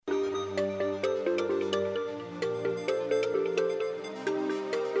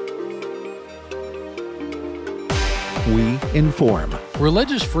we inform.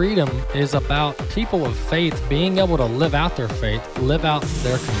 Religious freedom is about people of faith being able to live out their faith, live out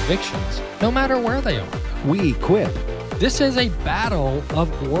their convictions, no matter where they are. We equip. This is a battle of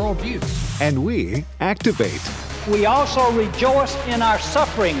worldviews. And we activate. We also rejoice in our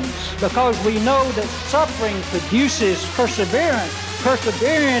sufferings because we know that suffering produces perseverance,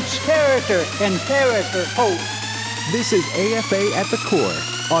 perseverance, character, and character, hope. This is AFA at the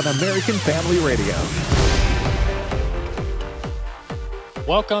Core on American Family Radio.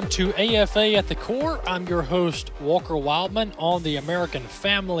 Welcome to AFA at the Core. I'm your host, Walker Wildman, on the American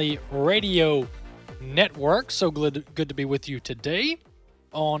Family Radio Network. So good to be with you today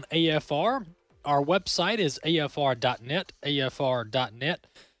on AFR. Our website is afr.net, afr.net.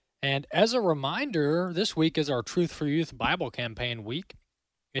 And as a reminder, this week is our Truth for Youth Bible Campaign week.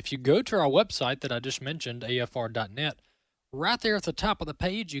 If you go to our website that I just mentioned, afr.net, right there at the top of the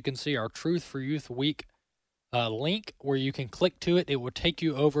page, you can see our Truth for Youth week link where you can click to it. It will take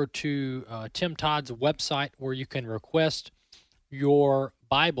you over to Tim Todd's website where you can request your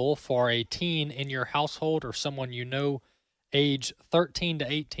Bible for a teen in your household or someone you know. Age 13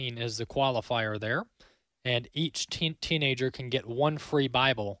 to 18 is the qualifier there, and each teenager can get one free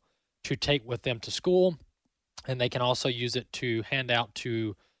Bible to take with them to school, and they can also use it to hand out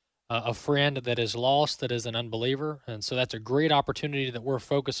to a friend that is lost, that is an unbeliever, and so that's a great opportunity that we're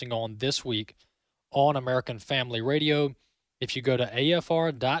focusing on this week on American Family Radio. If you go to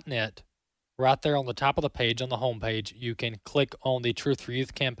afr.net, right there on the top of the page, on the homepage, you can click on the Truth for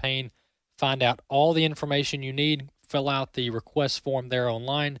Youth campaign, find out all the information you need, fill out the request form there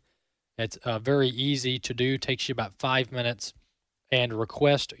online. It's very easy to do, takes you about 5 minutes, and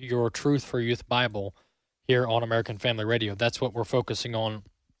request your Truth for Youth Bible here on American Family Radio. That's what we're focusing on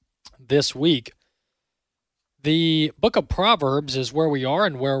this week. The book of Proverbs is where we are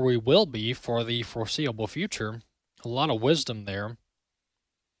and where we will be for the foreseeable future. A lot of wisdom there.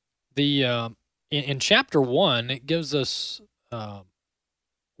 In chapter 1, it gives us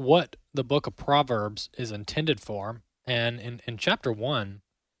what the book of Proverbs is intended for. And in chapter 1,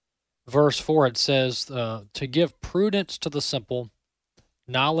 verse 4, it says, to give prudence to the simple,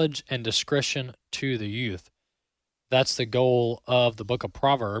 knowledge and discretion to the youth. That's the goal of the book of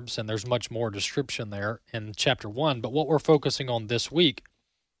Proverbs, and there's much more description there in chapter 1. But what we're focusing on this week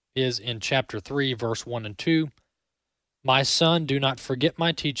is in chapter 3, verse 1 and 2. My son, do not forget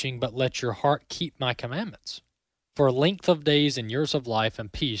my teaching, but let your heart keep my commandments. For length of days and years of life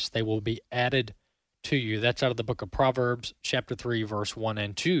and peace, they will be added to you. That's out of the book of Proverbs, chapter 3, verse 1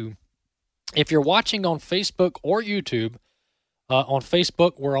 and 2. If you're watching on Facebook or YouTube, on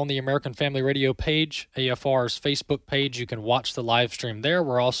Facebook, we're on the American Family Radio page, AFR's Facebook page. You can watch the live stream there.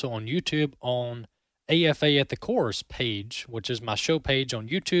 We're also on YouTube on AFA at the Core's page, which is my show page on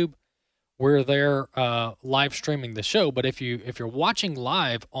YouTube. We're there live streaming the show. But if you're watching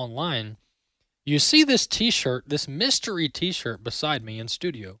live online, you see this T-shirt, this mystery T-shirt beside me in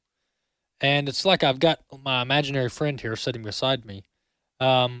studio. And it's like I've got my imaginary friend here sitting beside me.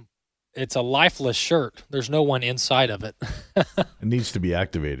 It's a lifeless shirt. There's no one inside of it. It needs to be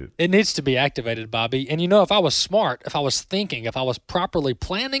activated. It needs to be activated, Bobby. And you know, if I was smart, if I was thinking, if I was properly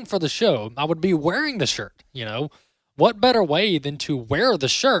planning for the show, I would be wearing the shirt, you know. What better way than to wear the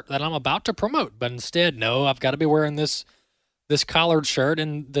shirt that I'm about to promote? But instead, no, I've got to be wearing this collared shirt,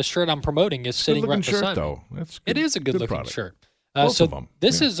 and the shirt I'm promoting is sitting right beside me. Though. That's good, it is a good-looking shirt. Both of them.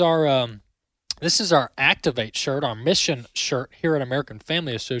 This is our Activate shirt, our mission shirt here at American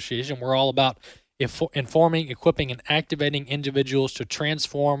Family Association. We're all about informing, equipping, and activating individuals to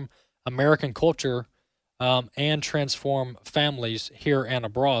transform American culture and transform families here and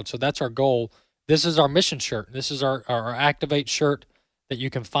abroad. So that's our goal. This is our mission shirt. This is our Activate shirt that you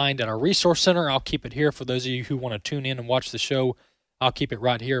can find at our resource center. I'll keep it here for those of you who want to tune in and watch the show. I'll keep it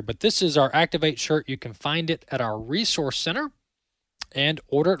right here. But this is our Activate shirt. You can find it at our resource center and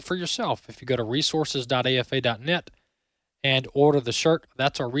order it for yourself. If you go to resources.afa.net and order the shirt,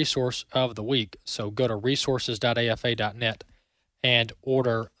 that's our resource of the week. So go to resources.afa.net and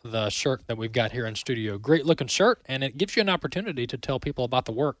order the shirt that we've got here in studio. Great looking shirt, and it gives you an opportunity to tell people about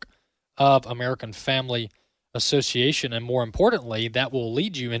the work of American Family Association, and more importantly, that will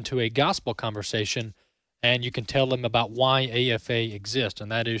lead you into a gospel conversation, and you can tell them about why AFA exists,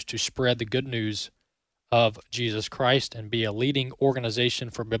 and that is to spread the good news of Jesus Christ and be a leading organization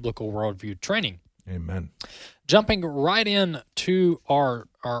for biblical worldview training. Amen. Jumping right in to our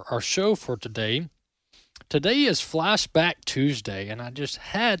show for today. Today is Flashback Tuesday, and I just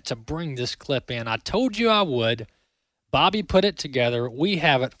had to bring this clip in. I told you I would. Bobby put it together. We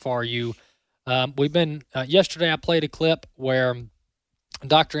have it for you. Yesterday I played a clip where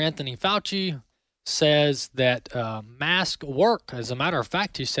Dr. Anthony Fauci says that masks work. As a matter of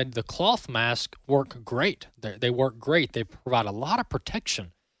fact, he said the cloth masks work great. They work great. They provide a lot of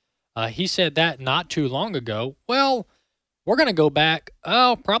protection. He said that not too long ago. Well, we're going to go back,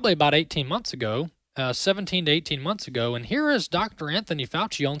 probably about 18 months ago, 17 to 18 months ago, and here is Dr. Anthony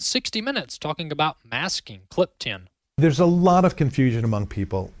Fauci on 60 Minutes talking about masking, clip 10. There's a lot of confusion among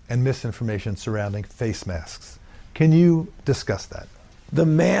people and misinformation surrounding face masks. Can you discuss that? The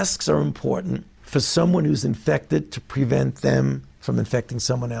masks are important for someone who's infected to prevent them from infecting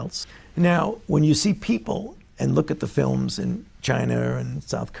someone else. Now, when you see people and look at the films in China and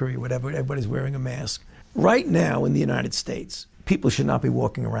South Korea, whatever, everybody's wearing a mask. Right now in the United States, people should not be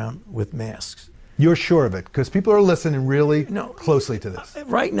walking around with masks. You're sure of it? Because people are listening really closely to this.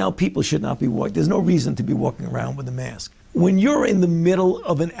 Right now, people should not be walking. There's no reason to be walking around with a mask. When you're in the middle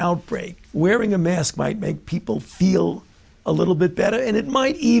of an outbreak, wearing a mask might make people feel a little bit better, and it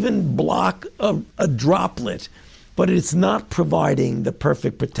might even block a droplet, but it's not providing the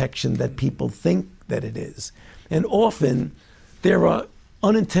perfect protection that people think that it is. And often, there are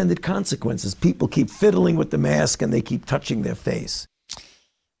unintended consequences. People keep fiddling with the mask and they keep touching their face.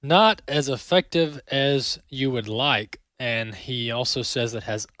 Not as effective as you would like. And he also says it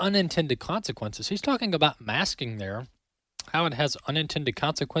has unintended consequences. He's talking about masking there, how it has unintended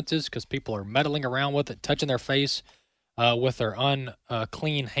consequences because people are meddling around with it, touching their face with their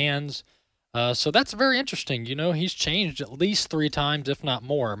unclean hands. So that's very interesting. You know, he's changed at least 3 times, if not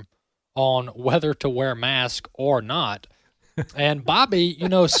more, on whether to wear a mask or not. And Bobby, you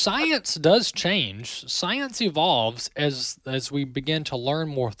know, science does change. Science evolves as we begin to learn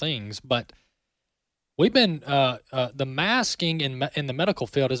more things. But we've been the masking in the medical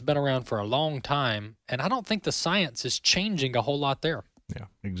field has been around for a long time, and I don't think the science is changing a whole lot there. Yeah,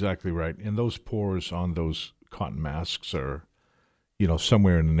 exactly right. And those pores on those cotton masks are, you know,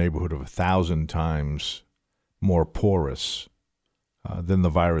 somewhere in the neighborhood of 1,000 times more porous than the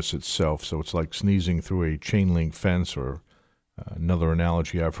virus itself. So it's like sneezing through a chain link fence, or another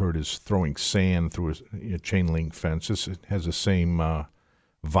analogy I've heard is throwing sand through a chain link fence. It has the same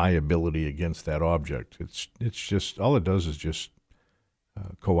viability against that object. It's just, all it does is just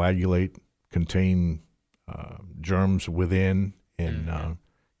coagulate, contain germs within, and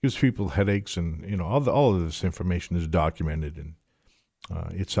gives people headaches. And, you know, all of this information is documented, and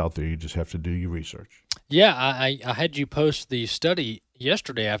it's out there. You just have to do your research. Yeah, I had you post the study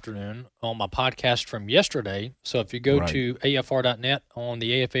yesterday afternoon on my podcast from yesterday. So if you go to afr.net on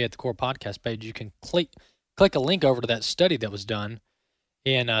the AFA at the Core podcast page, you can click a link over to that study that was done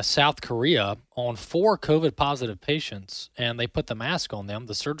in South Korea on 4 COVID-positive patients, and they put the mask on them,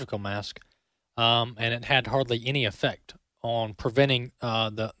 the surgical mask, and it had hardly any effect on preventing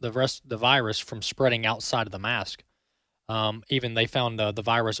the virus from spreading outside of the mask. Even they found the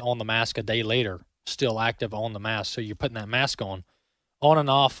virus on the mask a day later, still active on the mask. So you're putting that mask on and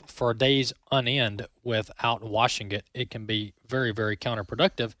off for days on end without washing it. It can be very, very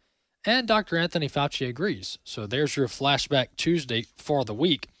counterproductive. And Dr. Anthony Fauci agrees. So there's your Flashback Tuesday for the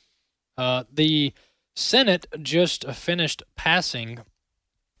week. The Senate just finished passing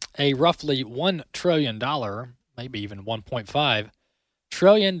a roughly $1 trillion, maybe even $1.5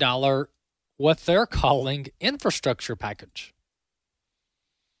 trillion, what they're calling infrastructure package.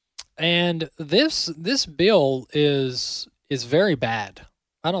 And this bill is very bad.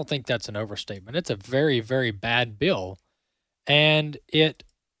 I don't think that's an overstatement. It's a very, very bad bill. And it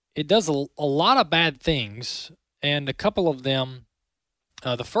does a lot of bad things, and a couple of them,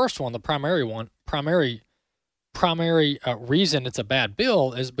 the first one, the primary reason it's a bad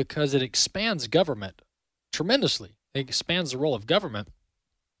bill is because it expands government tremendously. It expands the role of government.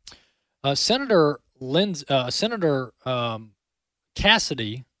 Senator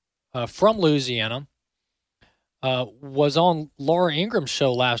Cassidy from Louisiana was on Laura Ingram's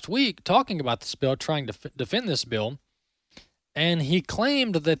show last week talking about this bill, trying to defend this bill. And he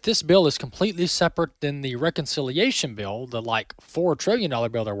claimed that this bill is completely separate than the reconciliation bill, the $4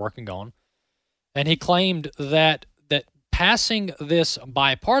 trillion bill they're working on. And he claimed that passing this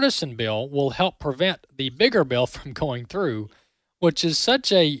bipartisan bill will help prevent the bigger bill from going through, which is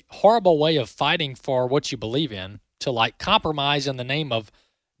such a horrible way of fighting for what you believe in, to compromise in the name of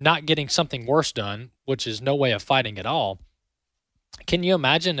not getting something worse done, which is no way of fighting at all. Can you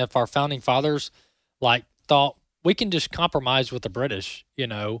imagine if our founding fathers thought, we can just compromise with the British,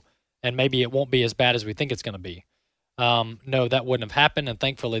 and maybe it won't be as bad as we think it's going to be. No, that wouldn't have happened, and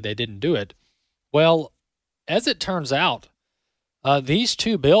thankfully they didn't do it. Well, as it turns out, these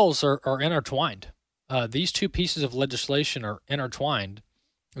two bills are intertwined. These two pieces of legislation are intertwined.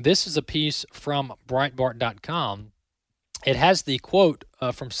 This is a piece from Breitbart.com, It has the quote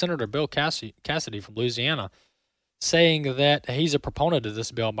from Senator Bill Cassidy from Louisiana saying that he's a proponent of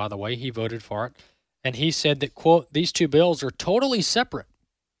this bill, by the way. He voted for it. And he said that, quote, these two bills are totally separate,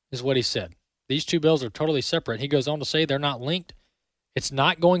 is what he said. These two bills are totally separate. He goes on to say they're not linked. It's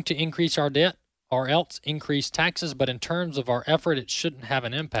not going to increase our debt or else increase taxes, but in terms of our effort, it shouldn't have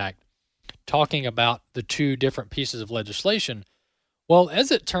an impact. Talking about the two different pieces of legislation. Well,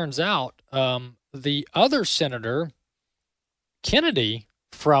 as it turns out, the other Senator, Kennedy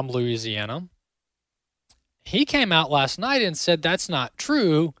from Louisiana, he came out last night and said that's not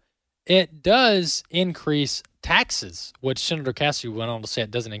true. It does increase taxes, which Senator Cassidy went on to say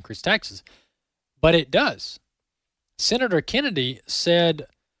it doesn't increase taxes, but it does. Senator Kennedy said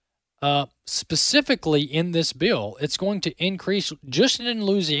specifically in this bill, it's going to increase, just in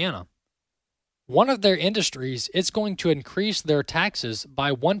Louisiana, one of their industries, it's going to increase their taxes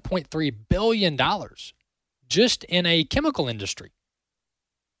by $1.3 billion just in a chemical industry,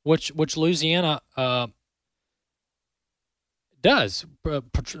 which Louisiana does.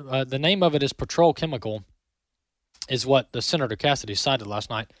 The name of it is Petrol Chemical, is what the Senator Cassidy cited last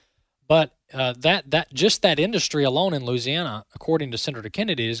night. But that industry alone in Louisiana, according to Senator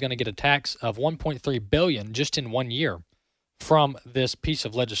Kennedy, is going to get a tax of $1.3 billion just in 1 year from this piece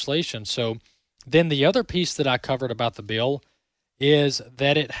of legislation. So then the other piece that I covered about the bill is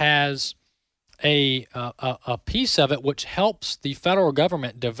that it has a piece of it which helps the federal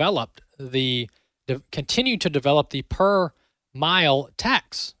government continue to develop the per mile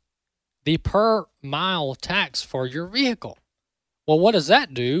tax, for your vehicle. Well, what does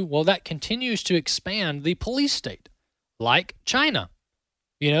that do? Well, that continues to expand the police state, like China.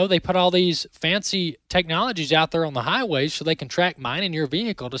 You know, they put all these fancy technologies out there on the highways so they can track mine in your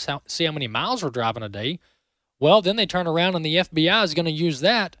vehicle to see how many miles we're driving a day. Well, then they turn around and the FBI is going to use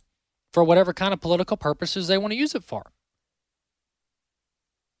that for whatever kind of political purposes they want to use it for.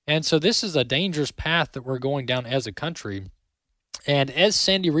 And so this is a dangerous path that we're going down as a country. And as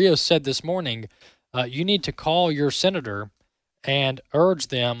Sandy Rios said this morning, you need to call your senator and urge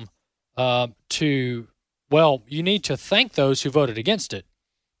them you need to thank those who voted against it.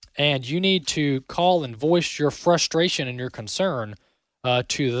 And you need to call and voice your frustration and your concern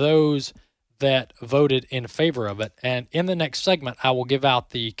to those that voted in favor of it. And in the next segment, I will give out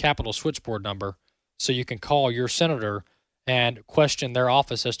the Capitol switchboard number so you can call your senator and question their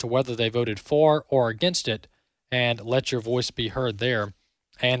office as to whether they voted for or against it and let your voice be heard there.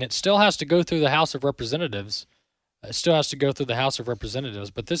 And it still has to go through the House of Representatives.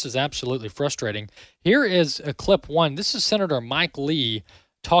 But this is absolutely frustrating. Here is clip one. This is Senator Mike Lee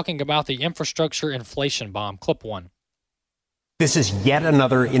talking about the infrastructure inflation bomb. Clip one. This is yet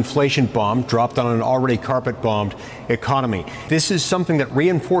another inflation bomb dropped on an already carpet-bombed economy. This is something that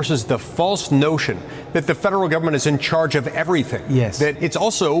reinforces the false notion that the federal government is in charge of everything. Yes. That it's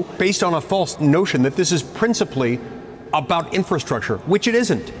also based on a false notion that this is principally about infrastructure, which it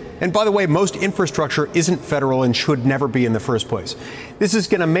isn't. And by the way, most infrastructure isn't federal and should never be in the first place. This is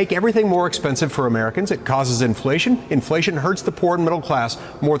going to make everything more expensive for Americans. It causes inflation. Inflation hurts the poor and middle class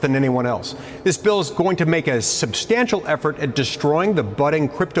more than anyone else. This bill is going to make a substantial effort at destroying the budding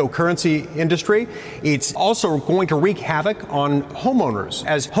cryptocurrency industry. It's also going to wreak havoc on homeowners.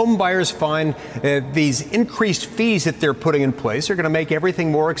 As home buyers find these increased fees that they're putting in place are going to make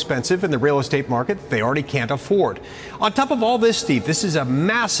everything more expensive in the real estate market they already can't afford. On top of all this, Steve, this is a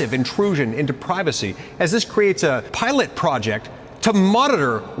massive intrusion into privacy, as this creates a pilot project to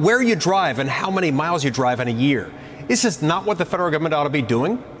monitor where you drive and how many miles you drive in a year. This is not what the federal government ought to be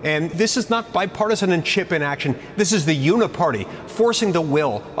doing, and this is not bipartisan and chip in action. This is the uniparty forcing the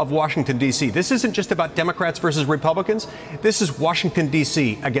will of Washington, D.C. This isn't just about Democrats versus Republicans. This is Washington,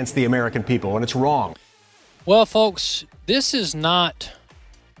 D.C. against the American people, and it's wrong. Well, folks, this is not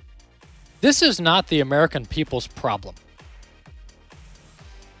the American people's problem.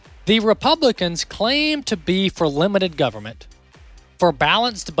 The Republicans claim to be for limited government, for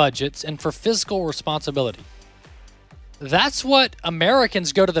balanced budgets, and for fiscal responsibility. That's what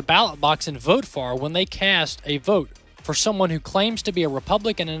Americans go to the ballot box and vote for when they cast a vote for someone who claims to be a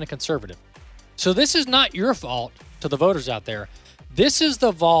Republican and a conservative. So this is not your fault to the voters out there. This is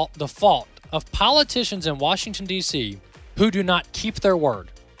the fault of politicians in Washington, D.C. who do not keep their word.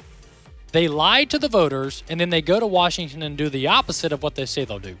 They lie to the voters, and then they go to Washington and do the opposite of what they say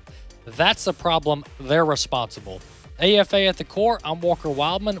they'll do. That's the problem. They're responsible. AFA at the Core, I'm Walker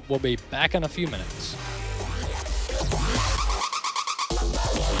Wildman. We'll be back in a few minutes.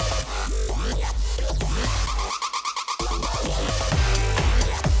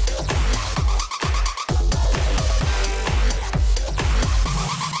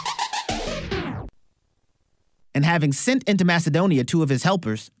 And having sent into Macedonia 2 of his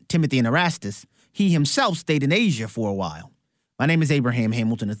helpers, Timothy and Erastus, he himself stayed in Asia for a while. My name is Abraham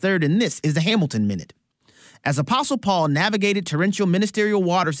Hamilton III, and this is the Hamilton Minute. As Apostle Paul navigated torrential ministerial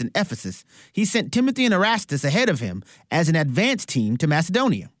waters in Ephesus, he sent Timothy and Erastus ahead of him as an advance team to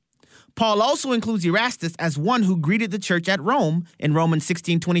Macedonia. Paul also includes Erastus as one who greeted the church at Rome in Romans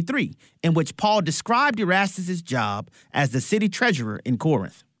 16:23, in which Paul described Erastus' job as the city treasurer in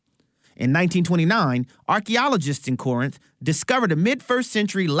Corinth. In 1929, archaeologists in Corinth discovered a mid-1st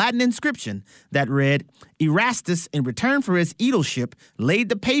century Latin inscription that read, "Erastus, in return for his aedileship, laid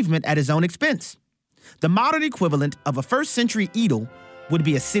the pavement at his own expense." The modern equivalent of a 1st century edil would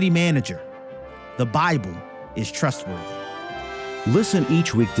be a city manager. The Bible is trustworthy. Listen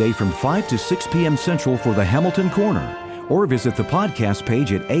each weekday from 5 to 6 p.m. Central for the Hamilton Corner, or visit the podcast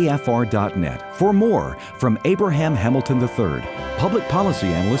page at afr.net for more from Abraham Hamilton III, Public Policy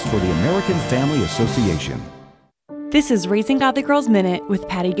Analyst for the American Family Association. This is Raising Godly Girls Minute with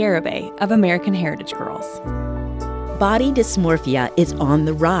Patty Garibay of American Heritage Girls. Body dysmorphia is on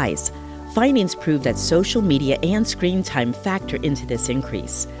the rise. Findings prove that social media and screen time factor into this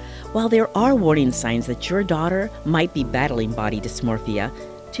increase. While there are warning signs that your daughter might be battling body dysmorphia,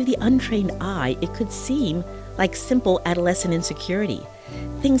 to the untrained eye, it could seem like simple adolescent insecurity.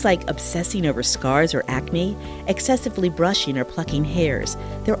 Things like obsessing over scars or acne, excessively brushing or plucking hairs,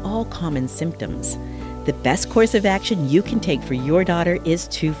 they're all common symptoms. The best course of action you can take for your daughter is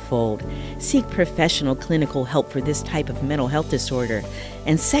twofold. Seek professional clinical help for this type of mental health disorder.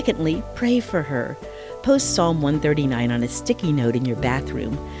 And secondly, pray for her. Post Psalm 139 on a sticky note in your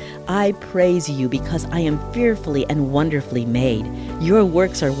bathroom. I praise you because I am fearfully and wonderfully made. Your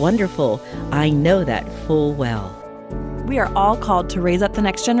works are wonderful. I know that full well. We are all called to raise up the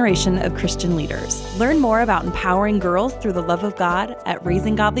next generation of Christian leaders. Learn more about empowering girls through the love of God at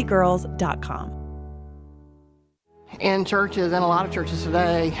raisinggodlygirls.com. In churches, and a lot of churches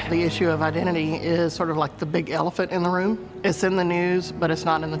today, the issue of identity is sort of like the big elephant in the room. It's in the news, but it's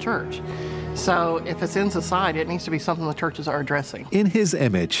not in the church. So if it's in society, it needs to be something the churches are addressing. In His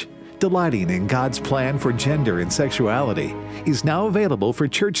Image, delighting in God's plan for gender and sexuality, is now available for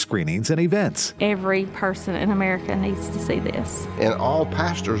church screenings and events. Every person in America needs to see this. And all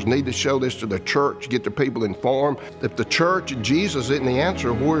pastors need to show this to the church, get the people informed. If the church and Jesus isn't the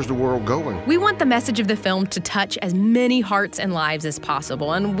answer, where's the world going? We want the message of the film to touch as many hearts and lives as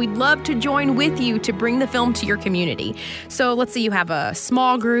possible, and we'd love to join with you to bring the film to your community. So let's say you have a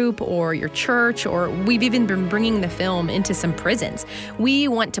small group or your church, or we've even been bringing the film into some prisons. We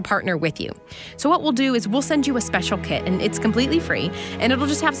want to partner with you. So what we'll do is we'll send you a special kit, and it's completely free, and it'll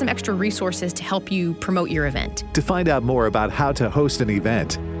just have some extra resources to help you promote your event. To find out more about how to host an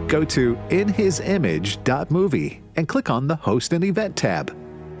event, go to inhisimage.movie and click on the Host an Event tab.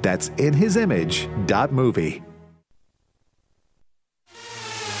 That's inhisimage.movie.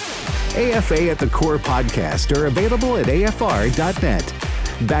 AFA at the Core podcast are available at afr.net.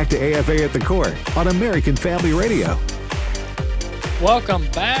 Back to AFA at the Core on American Family Radio. Welcome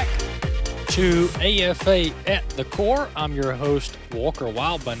back to AFA at the Core. I'm your host, Walker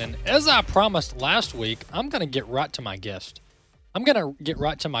Wildman, and as I promised last week, I'm going to get right to my guest. I'm going to get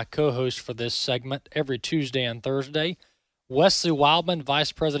right to my co-host for this segment every Tuesday and Thursday, Wesley Wildman,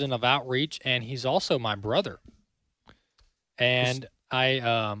 Vice President of Outreach, and he's also my brother. And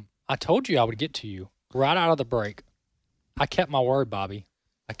I told you I would get to you right out of the break. I kept my word, Bobby.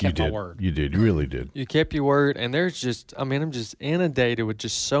 I kept my word. You did. You really did. You kept your word, and there's just, I'm just inundated with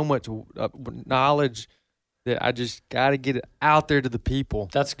just so much knowledge that I just got to get it out there to the people.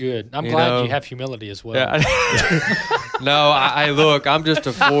 That's good. I'm glad you have humility as well. Yeah. No, look, I'm just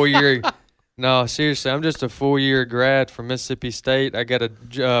a 4-year. No, seriously, I'm just a 4-year grad from Mississippi State. I got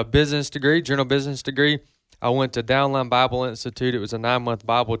a business degree, general business degree. I went to Downline Bible Institute. It was a 9-month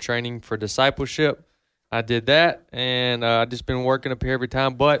Bible training for discipleship. I did that, and I've just been working up here every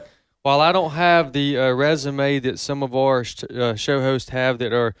time. But while I don't have the resume that some of our show hosts have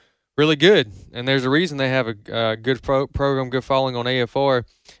that are really good, and there's a reason they have a good program, good following on AFR,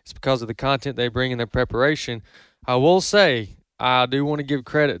 it's because of the content they bring in their preparation. I will say, I do want to give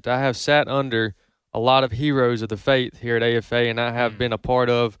credit. I have sat under a lot of heroes of the faith here at AFA, and I have been a part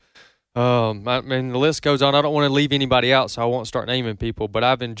of the list goes on. I don't want to leave anybody out, so I won't start naming people, but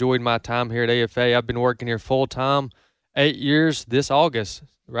I've enjoyed my time here at AFA. I've been working here full-time 8 years this August.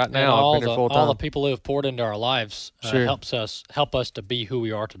 Right now, and I've been here full time. all the people who have poured into our lives Sure. help us to be who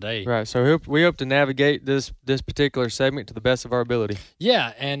we are today. Right. So we hope to navigate this particular segment to the best of our ability.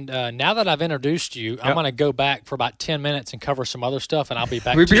 Yeah, and now that I've introduced you, I'm going to go back for about 10 minutes and cover some other stuff, and I'll be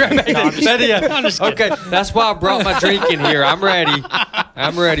back. We'll be right back. No, I'm just kidding. Okay, that's why I brought my drink in here. I'm ready.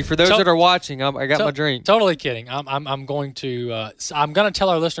 I'm ready. For those that are watching, I got my drink. Totally kidding. I'm going to tell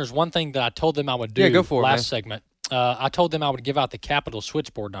our listeners one thing that I told them I would do go for it, last segment. I told them I would give out the Capitol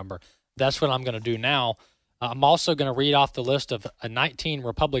switchboard number. That's what I'm going to do now. I'm also going to read off the list of 19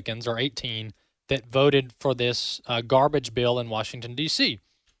 Republicans, or 18, that voted for this garbage bill in Washington, D.C.,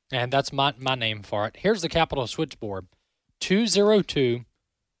 and that's my name for it. Here's the Capitol switchboard,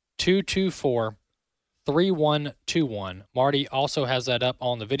 202-224-3121. Marty also has that up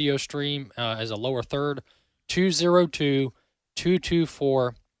on the video stream as a lower third,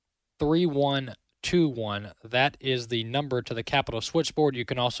 202-224-3121. That is the number to the Capitol switchboard. You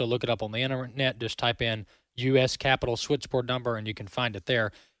can also look it up on the internet. Just type in U.S. Capitol switchboard number, and you can find it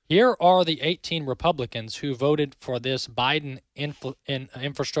there. Here are the 18 Republicans who voted for this Biden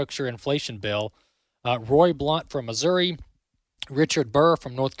infrastructure inflation bill. Roy Blunt from Missouri, Richard Burr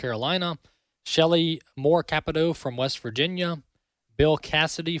from North Carolina, Shelley Moore Capito from West Virginia, Bill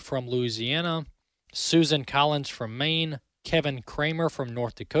Cassidy from Louisiana, Susan Collins from Maine, Kevin Kramer from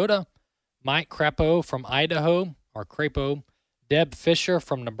North Dakota, Mike Crapo from Idaho, or Crapo, Deb Fisher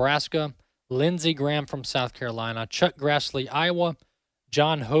from Nebraska, Lindsey Graham from South Carolina, Chuck Grassley, Iowa,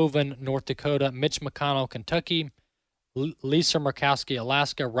 John Hoeven, North Dakota, Mitch McConnell, Kentucky, Lisa Murkowski,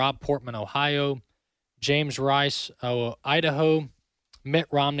 Alaska, Rob Portman, Ohio, James Rice, Idaho, Mitt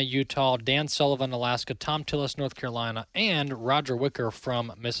Romney, Utah, Dan Sullivan, Alaska, Tom Tillis, North Carolina, and Roger Wicker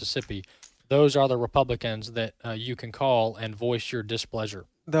from Mississippi. Those are the Republicans that you can call and voice your displeasure.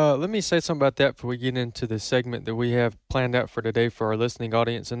 Let me say something about that before we get into the segment that we have planned out for today for our listening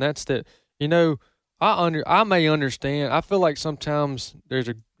audience, and that's that, I may understand. I feel like sometimes there's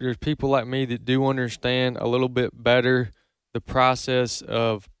people like me that do understand a little bit better the process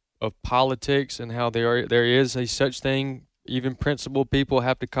of politics and how there is a such thing. Even principled people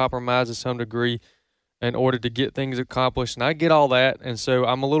have to compromise to some degree in order to get things accomplished, and I get all that, and so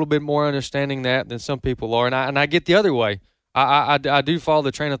I'm a little bit more understanding that than some people are, and I get the other way. I do follow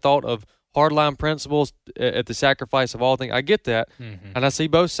the train of thought of hardline principles at the sacrifice of all things. I get that, and I see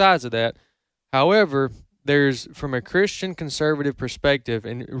both sides of that. However, there's, from a Christian conservative perspective,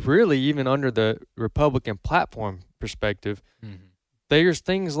 and really even under the Republican platform perspective, there's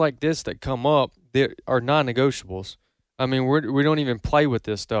things like this that come up that are non-negotiables. I mean, we don't even play with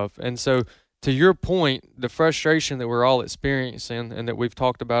this stuff. And so, to your point, the frustration that we're all experiencing and that we've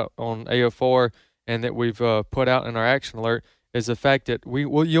talked about on AO4 and that we've put out in our action alert is the fact that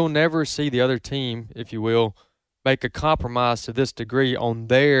you'll never see the other team, if you will, make a compromise to this degree on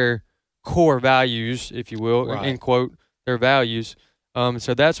their core values, if you will, Right. end quote, their values.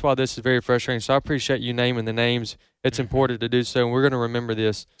 So that's why this is very frustrating. So I appreciate you naming the names. It's important to do so, and we're going to remember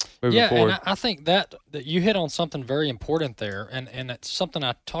this moving forward. And I think that you hit on something very important there, and it's something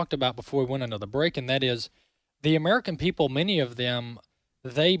I talked about before we went into the break, and that is the American people, many of them,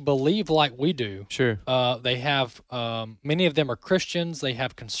 they believe like we do. Sure. They have, many of them are Christians. They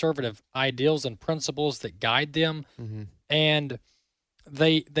have conservative ideals and principles that guide them, and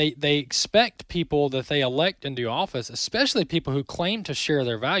they expect people that they elect into office, especially people who claim to share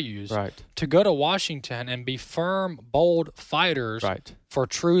their values, to go to Washington and be firm, bold fighters for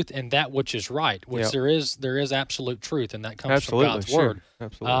truth and that which is right, which there is absolute truth, and that comes from God's word.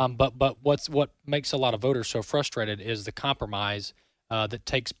 Absolutely. But what makes a lot of voters so frustrated is the compromise that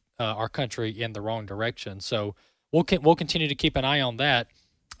takes our country in the wrong direction. So we'll continue to keep an eye on that.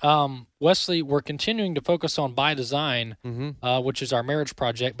 Wesley, we're continuing to focus on By Design, which is our marriage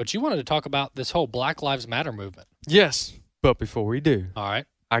project, but you wanted to talk about this whole Black Lives Matter movement. Yes, but before we do, all right,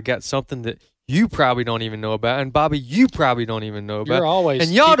 I got something that you probably don't even know about, and Bobby, you probably don't even know about. You're always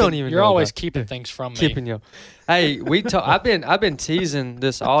and y'all don't even. You're know always about. keeping things from me. Keeping you. Hey, I've been teasing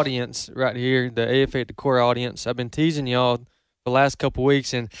this audience right here, the AFA at the Core audience. I've been teasing y'all the last couple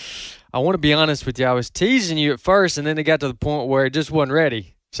weeks, and I want to be honest with you. I was teasing you at first, and then it got to the point where it just wasn't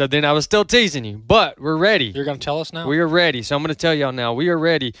ready. So then I was still teasing you, but we're ready. You're going to tell us now? We are ready. So I'm going to tell y'all now. We are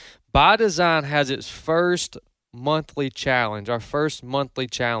ready. By Design has its first monthly challenge, our first monthly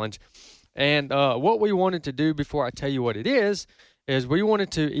challenge. And what we wanted to do before I tell you what it is we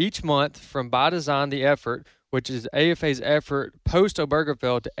wanted to each month from By Design, the effort, which is AFA's effort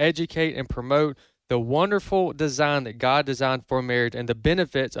post-Obergefell, to educate and promote the wonderful design that God designed for marriage and the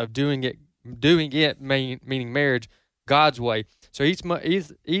benefits of doing it, meaning marriage, God's way. So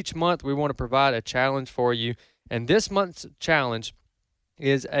each month we want to provide a challenge for you, And this month's challenge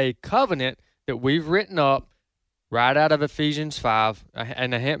is a covenant that we've written up right out of Ephesians 5,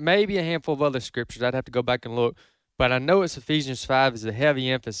 and maybe a handful of other scriptures. I'd have to go back and look. But I know it's Ephesians 5 is a heavy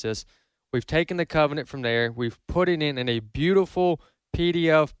emphasis. We've taken the covenant from there. We've put it in a beautiful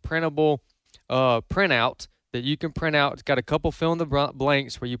PDF printable printout that you can print out. It's got a couple fill in the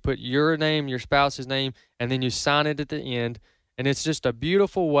blanks where you put your name, your spouse's name, and then you sign it at the end. And it's just a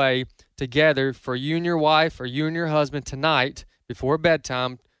beautiful way together for you and your wife or you and your husband tonight before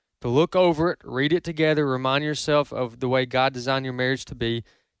bedtime to look over it, read it together, remind yourself of the way God designed your marriage to be.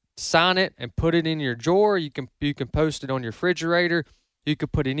 Sign it and put it in your drawer. You can post it on your refrigerator. You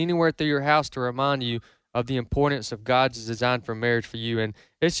could put it anywhere through your house to remind you of the importance of God's design for marriage for you. And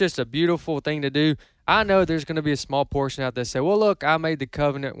it's just a beautiful thing to do. I know there's going to be a small portion out there that say, well, look, I made the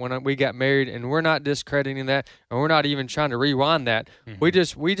covenant when we got married, and we're not discrediting that, and we're not even trying to rewind that.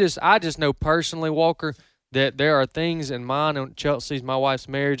 Mm-hmm. I just know personally, Walker, that there are things in mine and Chelsea's, my wife's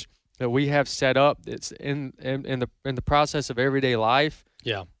marriage, that we have set up. It's in the process of everyday life.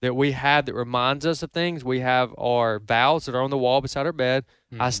 Yeah. That we have that reminds us of things. We have our vows that are on the wall beside our bed.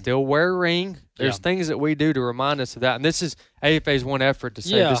 Mm-hmm. I still wear a ring. There's things that we do to remind us of that. And this is AFA's one effort to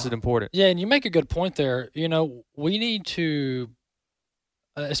say this is important. Yeah, and you make a good point there. You know, we need to,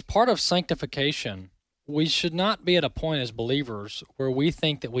 as part of sanctification, we should not be at a point as believers where we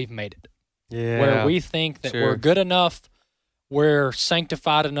think that we've made it. Yeah. Where we think that we're good enough, we're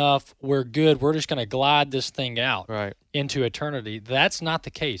sanctified enough, we're good, we're just going to glide this thing out into eternity. That's not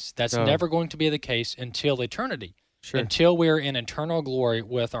the case. That's never going to be the case until eternity, until we're in eternal glory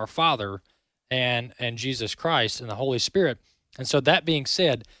with our Father and Jesus Christ and the Holy Spirit. And so that being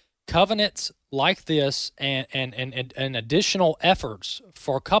said, covenants like this and additional efforts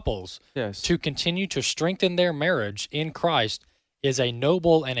for couples to continue to strengthen their marriage in Christ is a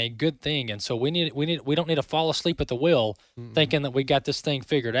noble and a good thing. And so we don't need to fall asleep at the wheel thinking that we got this thing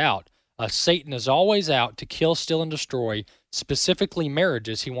figured out. Satan is always out to kill, steal, and destroy, specifically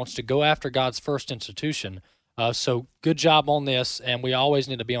marriages. He wants to go after God's first institution. So good job on this, and we always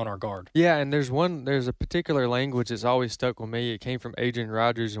need to be on our guard. Yeah, and there's a particular language that's always stuck with me. It came from Adrian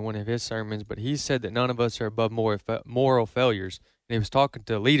Rogers in one of his sermons, but he said that none of us are above moral failures. And he was talking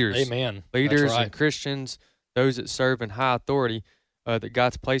to leaders. Amen. Leaders That's right. and Christians, those that serve in high authority that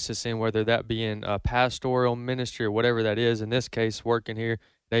God's placed us in, whether that be in pastoral ministry or whatever that is, in this case, working here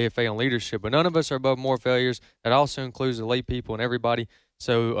at AFA on leadership. But none of us are above moral failures. That also includes the lay people and everybody.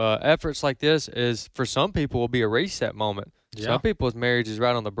 So efforts like this is, for some people, will be a reset moment. Yeah. Some people's marriage is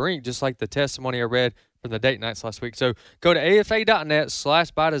right on the brink, just like the testimony I read from the date nights last week. So go to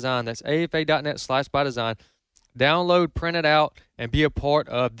afa.net/bydesign. That's afa.net/bydesign. Download, print it out, and be a part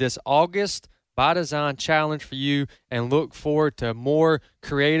of this August By Design challenge for you, and look forward to more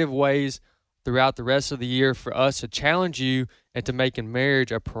creative ways throughout the rest of the year for us to challenge you and to making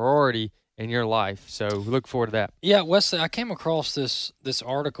marriage a priority in your life. So look forward to that. Yeah, Wesley, I came across this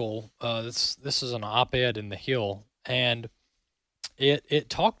article. This is an op-ed in The Hill, and it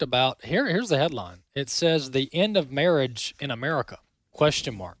talked about, here's the headline. It says, "The End of Marriage in America?" ?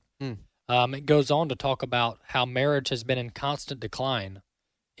 It goes on to talk about how marriage has been in constant decline.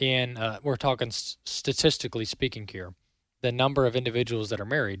 We're talking statistically speaking here, the number of individuals that are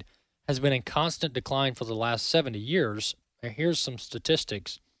married has been in constant decline for the last 70 years. And here's some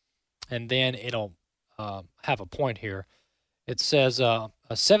statistics, and then it'll have a point here. It says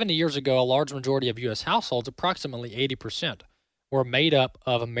 70 years ago, a large majority of U.S. households, approximately 80%, were made up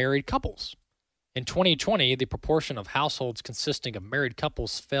of married couples. In 2020, the proportion of households consisting of married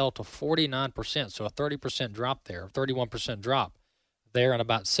couples fell to 49%, so a 30% drop there, 31% drop there in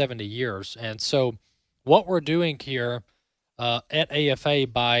about 70 years. And so what we're doing here at AFA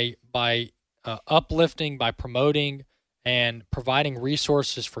by uplifting, by promoting, and providing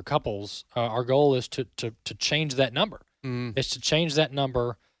resources for couples, our goal is to change that number. It's to change that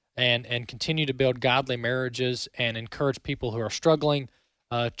number and continue to build godly marriages and encourage people who are struggling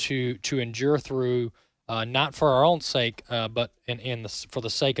to endure through, not for our own sake, but for the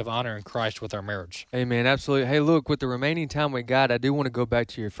sake of honoring Christ with our marriage. Amen. Absolutely. Hey, look, with the remaining time we got, I do want to go back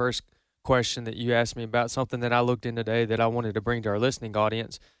to your first question that you asked me about, something that I looked in today that I wanted to bring to our listening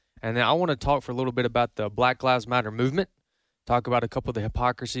audience. And then I want to talk for a little bit about the Black Lives Matter movement, talk about a couple of the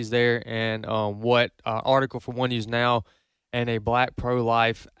hypocrisies there, and what article from One News Now and a black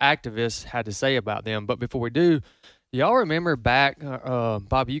pro-life activist had to say about them. But before we do, y'all remember back,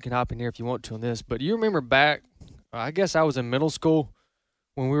 Bobby, you can hop in here if you want to on this, but you remember back, I guess I was in middle school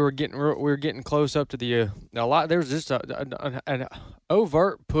when we were getting close up to the there was just an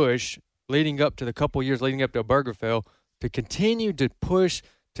overt push leading up to the couple years leading up to Obergefell to continue to push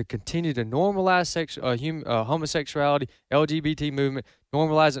to continue to normalize homosexuality, LGBT movement,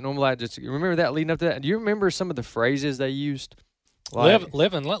 normalize it. Just remember that leading up to that. Do you remember some of the phrases they used? Like,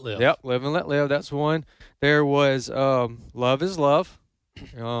 live and let live. Yep, live and let live. That's one. There was love is love.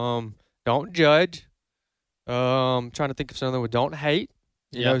 Don't judge. Trying to think of something with don't hate.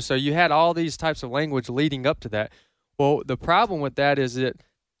 You know, so you had all these types of language leading up to that. Well, the problem with that is that,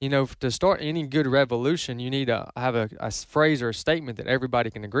 you know, to start any good revolution, you need to have a phrase or a statement that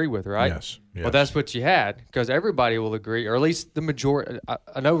everybody can agree with, right? Yes. Well, that's what you had, because everybody will agree, or at least the majority,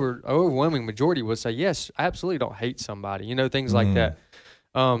 an overwhelming majority would say, yes, I absolutely don't hate somebody, you know, things like that.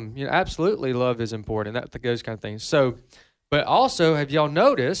 You know, absolutely love is important, those kind of things. So, but also, have y'all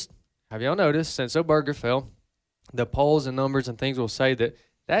noticed, since Obergefell, the polls and numbers and things will say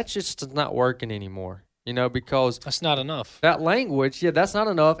that just is not working anymore. You know, because that's not enough. That language, that's not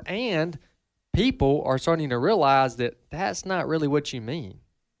enough, and people are starting to realize that that's not really what you mean,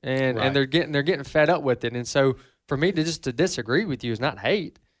 and they're getting fed up with it. And so, for me to disagree with you is not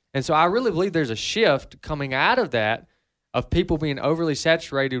hate. And so, I really believe there's a shift coming out of that, of people being overly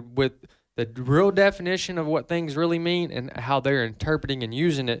saturated with the real definition of what things really mean and how they're interpreting and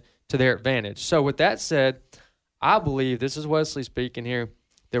using it to their advantage. So, with that said, I believe, this is Wesley speaking here,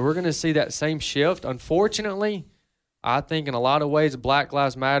 that we're going to see that same shift. Unfortunately, I think in a lot of ways, Black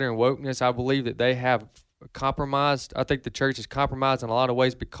Lives Matter and wokeness, I believe that they have compromised. I think the church is compromised in a lot of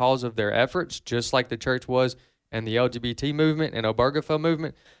ways because of their efforts, just like the church was in the LGBT movement and Obergefell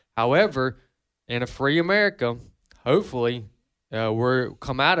movement. However, in a free America, hopefully, we'll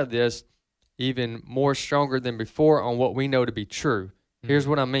come out of this even more stronger than before on what we know to be true. Here's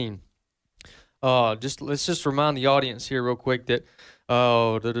what I mean. Let's just remind the audience here real quick that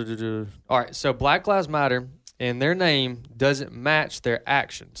all right, so Black Lives Matter and their name doesn't match their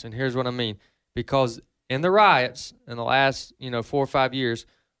actions. And here's what I mean. Because in the riots in the last, 4 or 5 years,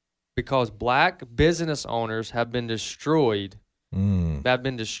 because black business owners have been destroyed,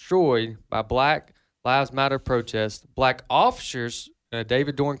 by Black Lives Matter protests, black officers,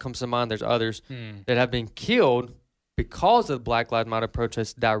 David Dorn comes to mind, there's others, that have been killed because of Black Lives Matter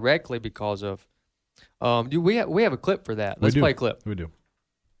protests, directly because of. We have a clip for that. Let's play a clip. We do.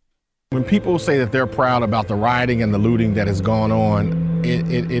 When people say that they're proud about the rioting and the looting that has gone on,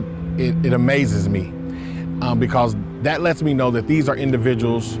 it amazes me, because that lets me know that these are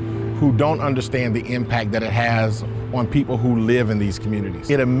individuals who don't understand the impact that it has on people who live in these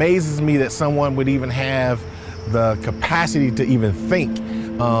communities. It amazes me that someone would even have the capacity to even think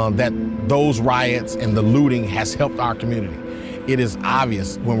that those riots and the looting has helped our community. It is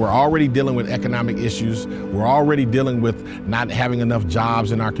obvious when we're already dealing with economic issues, we're already dealing with not having enough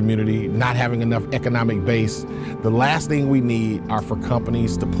jobs in our community, not having enough economic base. The last thing we need are for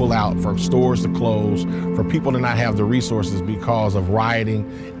companies to pull out, for stores to close, for people to not have the resources because of rioting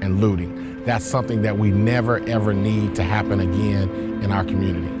and looting. That's something that we never, ever need to happen again in our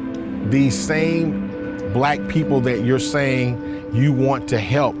community. These same black people that you're saying you want to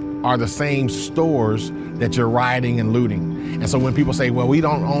help are the same stores that you're rioting and looting. And so when people say, well, we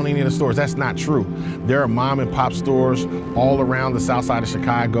don't own any of the stores, that's not true. There are mom and pop stores all around the south side of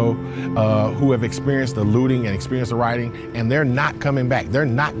Chicago who have experienced the looting and experienced the rioting, and they're not coming back. They're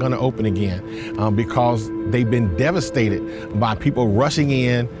not gonna open again because they've been devastated by people rushing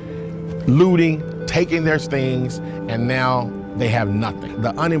in, looting, taking their things, and now they have nothing.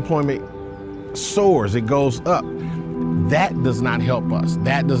 The unemployment soars, it goes up. That does not help us.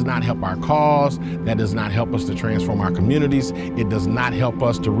 That does not help our cause. That does not help us to transform our communities. It does not help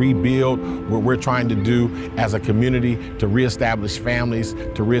us to rebuild what we're trying to do as a community, to reestablish families,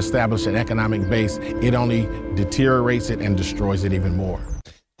 to reestablish an economic base. It only deteriorates it and destroys it even more.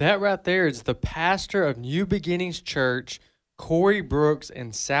 That right there is the pastor of New Beginnings Church, Corey Brooks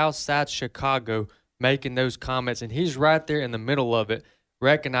in Southside Chicago, making those comments. And he's right there in the middle of it,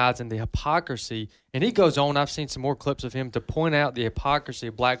 recognizing the hypocrisy. And he goes on, I've seen some more clips of him to point out the hypocrisy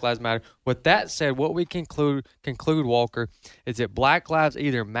of Black Lives Matter. With that said, what we conclude, Walker, is that Black lives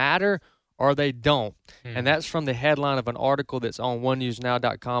either matter or they don't. And that's from the headline of an article that's on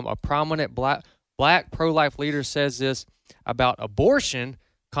onenewsnow.com. A prominent black pro-life leader says this about abortion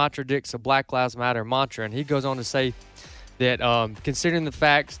contradicts the Black Lives Matter mantra. And he goes on to say that considering the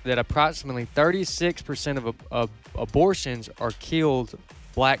fact that approximately 36% of abortions are killed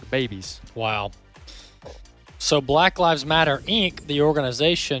black babies. Wow. So Black Lives Matter, Inc., the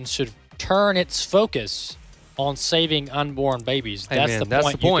organization, should turn its focus on saving unborn babies. That's the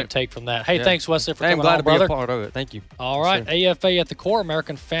point you can take from that. Hey, thanks, Wesley, for coming on, brother. I'm glad to be a part of it. Thank you. All right, AFA at the Core,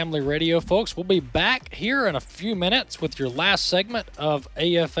 American Family Radio, folks. We'll be back here in a few minutes with your last segment of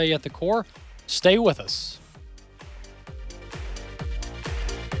AFA at the Core. Stay with us.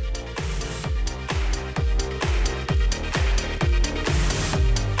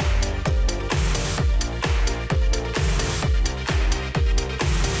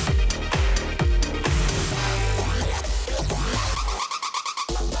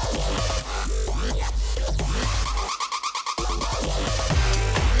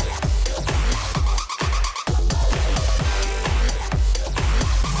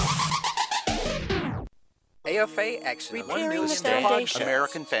 AFA Action, One News Now,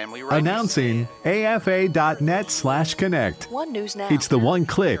 American Family Radio. Announcing AFA.net/connect. One News Now. It's the one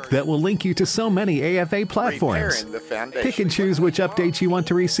click that will link you to so many AFA platforms. Repairing the foundation. Pick and choose which updates you want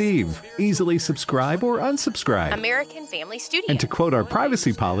to receive. Easily subscribe or unsubscribe. American Family Studio. And to quote our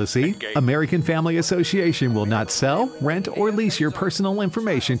privacy policy, American Family Association will not sell, rent, or lease your personal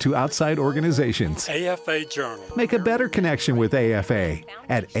information to outside organizations. AFA Journal. Make a better connection with AFA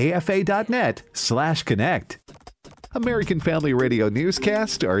at afa.net/connect. American Family Radio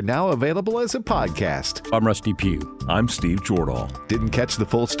newscasts are now available as a podcast. I'm Rusty Pugh. I'm Steve Jordahl. Didn't catch the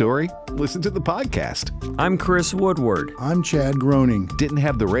full story? Listen to the podcast. I'm Chris Woodward. I'm Chad Groening. Didn't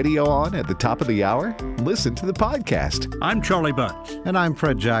have the radio on at the top of the hour? Listen to the podcast. I'm Charlie Bunch. And I'm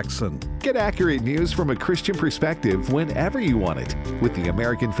Fred Jackson. Get accurate news from a Christian perspective whenever you want it with the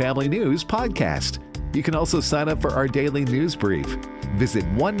American Family News podcast. You can also sign up for our daily news brief. Visit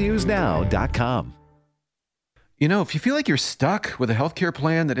onenewsnow.com. You know, if you feel like you're stuck with a healthcare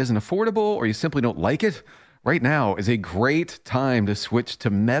plan that isn't affordable or you simply don't like it, right now is a great time to switch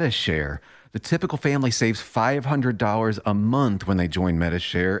to Medi-Share. The typical family saves $500 a month when they join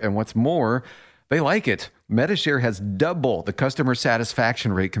Medi-Share, and what's more, they like it. Medi-Share has double the customer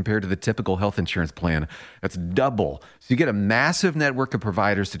satisfaction rate compared to the typical health insurance plan. That's double. So you get a massive network of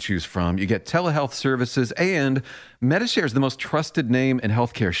providers to choose from. You get telehealth services, and Medi-Share is the most trusted name in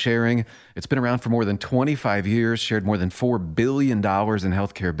healthcare sharing. It's been around for more than 25 years, shared more than $4 billion in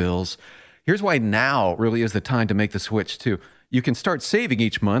healthcare bills. Here's why now really is the time to make the switch, too. You can start saving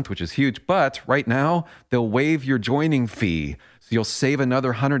each month, which is huge, but right now they'll waive your joining fee. So you'll save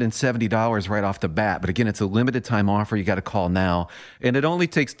another $170 right off the bat. But again, it's a limited time offer. You got to call now. And it only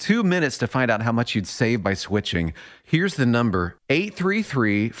takes 2 minutes to find out how much you'd save by switching. Here's the number,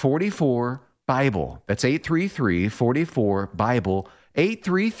 833-44-BIBLE. That's 833-44-BIBLE,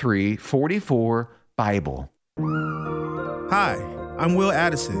 833-44-BIBLE. Hi, I'm Will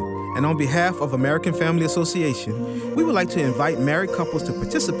Addison, and on behalf of American Family Association, we would like to invite married couples to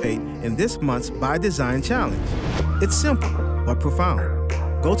participate in this month's By Design Challenge. It's simple, but profound.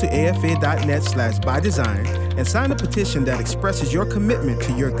 Go to afa.net/bydesign and sign a petition that expresses your commitment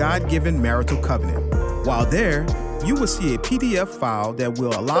to your God-given marital covenant. While there, you will see a PDF file that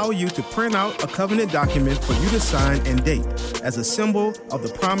will allow you to print out a covenant document for you to sign and date as a symbol of the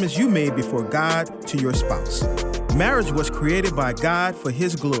promise you made before God to your spouse. Marriage was created by God for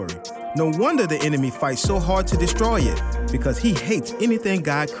His glory. No wonder the enemy fights so hard to destroy it, because he hates anything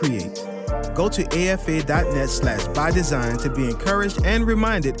God creates. Go to afa.net/bydesign to be encouraged and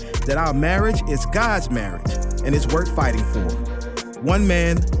reminded that our marriage is God's marriage and it's worth fighting for. One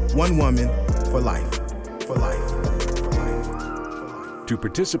man, one woman, for life. For life. To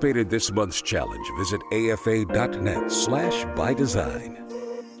participate in this month's challenge, visit afa.net/bydesign.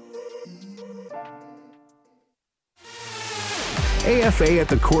 AFA at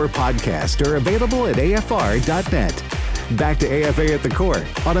the Core podcast are available at afr.net. Back to AFA at the Core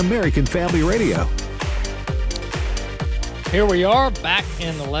on American Family Radio. Here we are back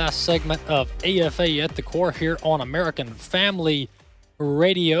in the last segment of AFA at the Core here on American Family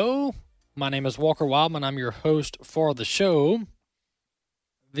Radio. My name is Walker Wildman. I'm your host for the show.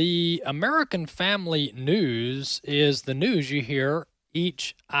 The American Family News is the news you hear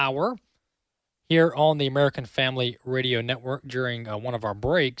each hour here on the American Family Radio Network. During one of our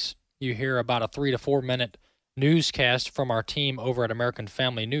breaks, you hear about a 3 to 4 minute newscast from our team over at American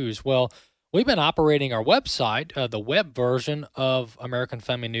Family News. Well, we've been operating our website, the web version of American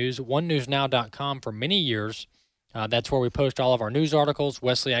Family News, onenewsnow.com, for many years. That's where we post all of our news articles.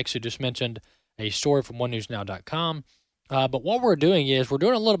 Wesley actually just mentioned a story from onenewsnow.com. But what we're doing is we're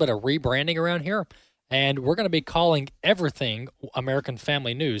doing a little bit of rebranding around here, and we're going to be calling everything American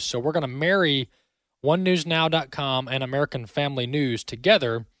Family News. So we're going to marry onenewsnow.com and American Family News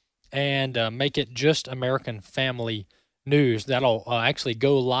together and make it just American Family News. That'll actually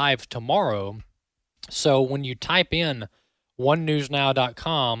go live tomorrow. So when you type in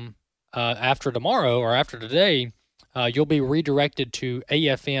onenewsnow.com after tomorrow or after today, you'll be redirected to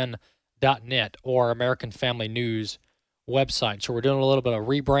afn.net or American Family News website. So we're doing a little bit of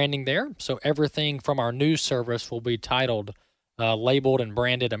rebranding there. So everything from our news service will be titled, labeled, and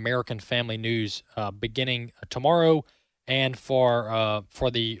branded American Family News beginning tomorrow and for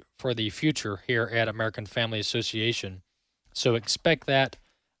the future here at American Family Association. So expect that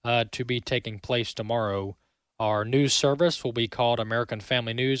to be taking place tomorrow. Our news service will be called American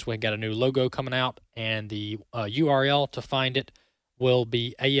Family News. We've got a new logo coming out, and the URL to find it will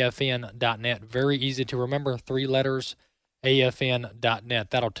be afn.net. Very easy to remember, 3 letters,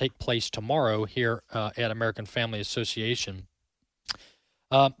 afn.net. That'll take place tomorrow here at American Family Association.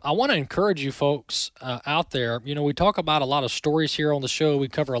 I want to encourage you folks out there. We talk about a lot of stories here on the show. We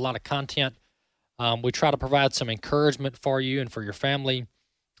cover a lot of content. We try to provide some encouragement for you and for your family.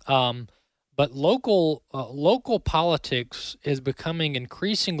 But local politics is becoming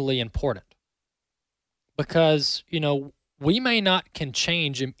increasingly important because, we may not can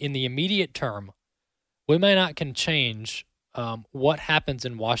change in the immediate term. We may not can change what happens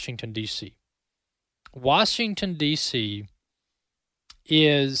in Washington, D.C. Washington, D.C.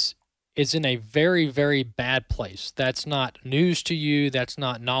 is in a very, very bad place. That's not news to you. That's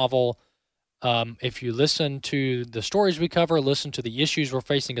not novel. If you listen to the stories we cover, listen to the issues we're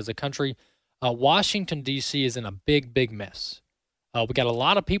facing as a country, Washington, D.C. is in a big, big mess. We got a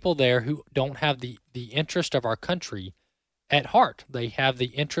lot of people there who don't have the interest of our country at heart. They have the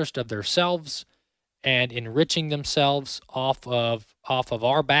interest of themselves and enriching themselves off of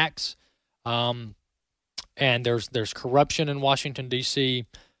our backs. And there's corruption in Washington, D.C.,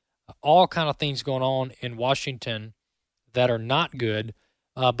 all kind of things going on in Washington that are not good.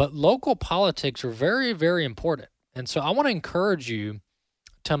 But local politics are very, very important. And so I want to encourage you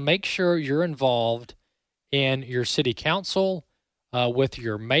to make sure you're involved in your city council, with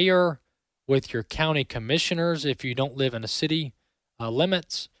your mayor, with your county commissioners if you don't live in a city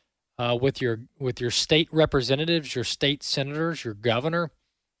limits, with your state representatives, your state senators, your governor.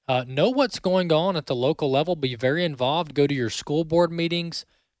 Know what's going on at the local level. Be very involved. Go to your school board meetings.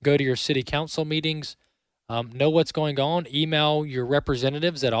 Go to your city council meetings. Know what's going on. Email your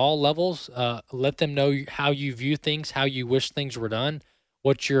representatives at all levels. Let them know how you view things, how you wish things were done,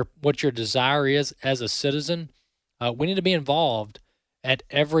 what your desire is as a citizen. We need to be involved at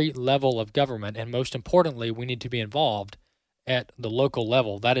every level of government, and most importantly, we need to be involved at the local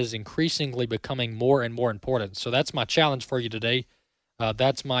level. That is increasingly becoming more and more important. So that's my challenge for you today.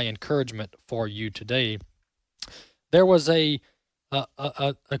 That's my encouragement for you today. There was a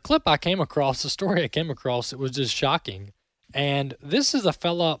clip I came across, a story I came across. It was just shocking. And this is a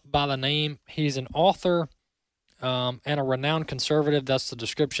fella by the name, he's an author and a renowned conservative. That's the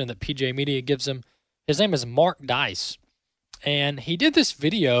description that PJ Media gives him. His name is Mark Dice. And he did this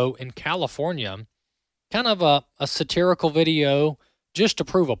video in California, kind of a satirical video just to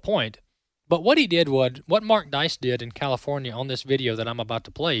prove a point. But what Mark Dice did in California on this video that I'm about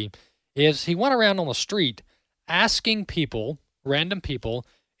to play is he went around on the street asking people, random people,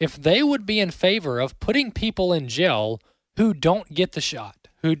 if they would be in favor of putting people in jail who don't get the shot,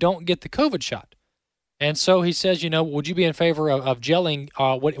 who don't get the COVID shot. And so he says, would you be in favor of jailing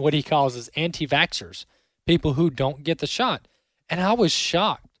what he calls as anti-vaxxers, people who don't get the shot? And I was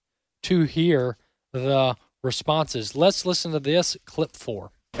shocked to hear the responses. Let's listen to this, clip 4.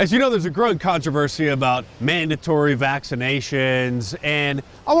 As you know, there's a growing controversy about mandatory vaccinations, and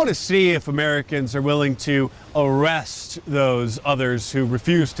I want to see if Americans are willing to arrest those others who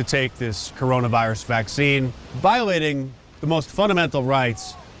refuse to take this coronavirus vaccine, violating the most fundamental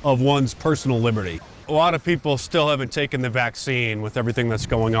rights of one's personal liberty. A lot of people still haven't taken the vaccine with everything that's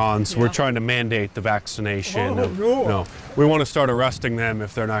going on, so we're trying to mandate the vaccination. No, we want to start arresting them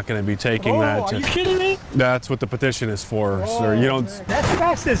if they're not going to be taking that. Are you kidding me? That's what the petition is for, sir. You don't. That's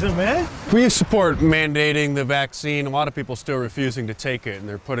fascism, man. We support mandating the vaccine. A lot of people still refusing to take it, and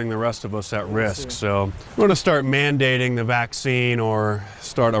they're putting the rest of us at risk. So we want to start mandating the vaccine or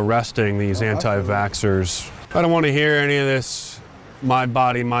start arresting these anti-vaxxers. I don't want to hear any of this my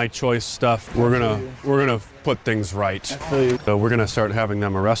body, my choice stuff. We're gonna put things right. So we're gonna start having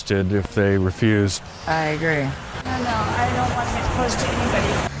them arrested if they refuse. I agree. No, I don't want to get close to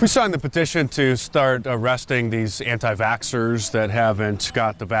anybody. We signed the petition to start arresting these anti-vaxxers that haven't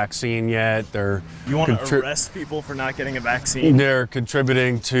got the vaccine yet. You want to arrest people for not getting a vaccine? They're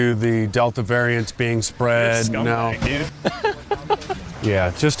contributing to the Delta variant being spread. You're a scumbag, dude.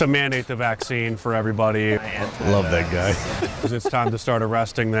 Yeah, just to mandate the vaccine for everybody. Love that guy. It's time to start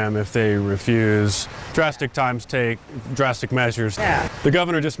arresting them if they refuse. Drastic times take drastic measures. Yeah. The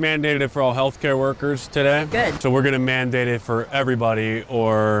governor just mandated it for all healthcare workers today. Good. So we're going to mandate it for everybody,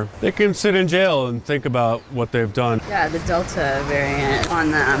 or they can sit in jail and think about what they've done. Yeah, the Delta variant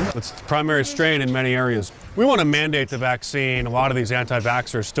on them. It's the primary strain in many areas. We want to mandate the vaccine. A lot of these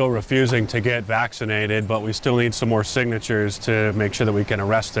anti-vaxxers are still refusing to get vaccinated, but we still need some more signatures to make sure that we can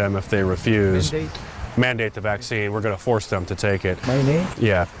arrest them if they refuse. Mandate the vaccine. We're going to force them to take it. My name?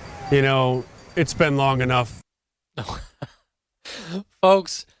 Yeah. It's been long enough.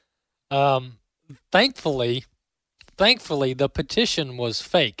 Folks, thankfully, the petition was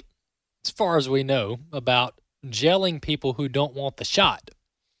fake, as far as we know, about jailing people who don't want the shot.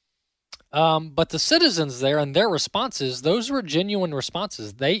 But the citizens there and their responses, those were genuine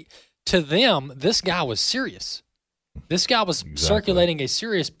responses. To them, this guy was serious. This guy was circulating a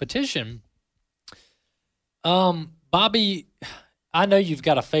serious petition. Bobby, I know you've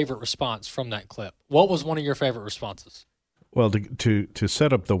got a favorite response from that clip. What was one of your favorite responses? Well, to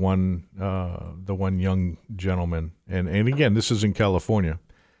set up the one young gentleman, and again, this is in California,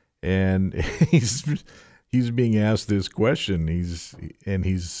 and he's being asked this question. He's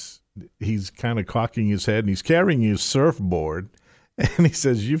kind of cocking his head, and he's carrying his surfboard, and he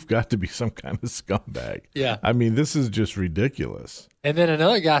says, "You've got to be some kind of scumbag." Yeah, I mean, this is just ridiculous. And then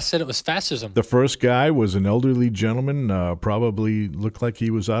another guy said it was fascism. The first guy was an elderly gentleman, probably looked like he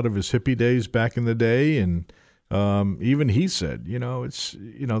was out of his hippie days back in the day, and even he said,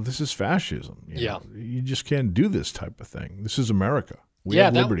 this is fascism. You just can't do this type of thing. This is America. We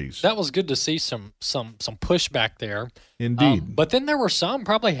have liberties. That was good to see some pushback there. Indeed. But then there were some,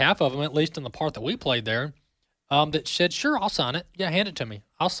 probably half of them, at least in the part that we played there, that said, "Sure, I'll sign it. Yeah, hand it to me.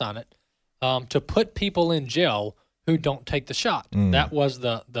 I'll sign it." To put people in jail who don't take the shot. That was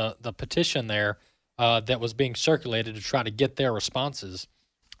the petition there that was being circulated to try to get their responses,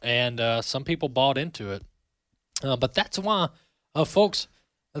 and some people bought into it. But that's why, folks,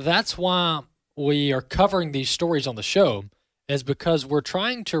 that's why we are covering these stories on the show, is because we're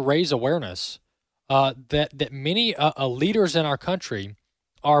trying to raise awareness that many leaders in our country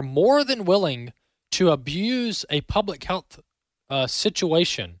are more than willing to abuse a public health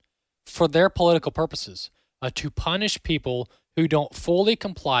situation for their political purposes, to punish people who don't fully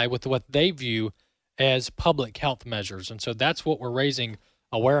comply with what they view as public health measures. And so that's what we're raising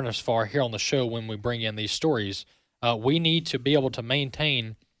awareness for here on the show when we bring in these stories. We need to be able to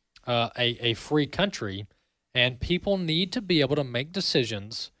maintain a free country, and people need to be able to make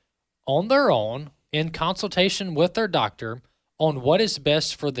decisions on their own in consultation with their doctor on what is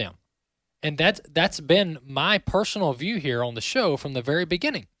best for them. And that's been my personal view here on the show from the very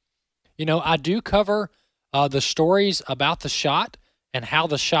beginning. I do cover the stories about the shot and how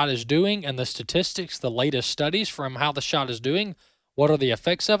the shot is doing, and the statistics, the latest studies from how the shot is doing. What are the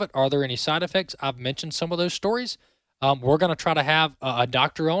effects of it? Are there any side effects? I've mentioned some of those stories. We're going to try to have a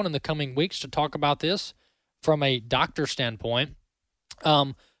doctor on in the coming weeks to talk about this from a doctor standpoint.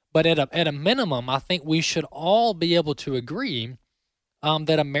 But at a minimum, I think we should all be able to agree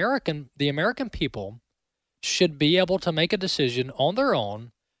that the American people should be able to make a decision on their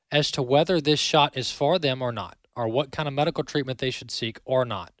own as to whether this shot is for them or not, or what kind of medical treatment they should seek or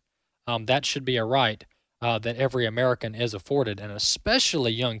not. That should be a right that every American is afforded, and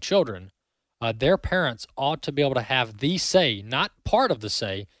especially young children. Their parents ought to be able to have the say, not part of the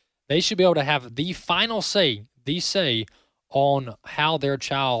say. They should be able to have the final say, on how their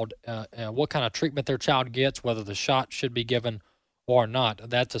child, what kind of treatment their child gets, whether the shot should be given or not.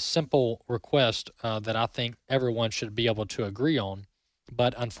 That's a simple request that I think everyone should be able to agree on.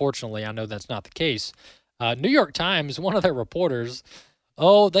 But unfortunately, I know that's not the case. New York Times, one of their reporters,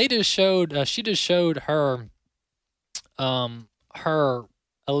 she just showed her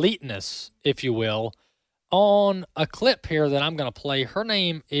eliteness, if you will, on a clip here that I'm going to play. Her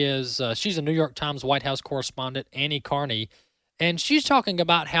name is, she's a New York Times White House correspondent, Annie Carney, and she's talking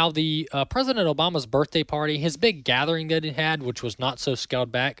about how the President Obama's birthday party, his big gathering that he had, which was not so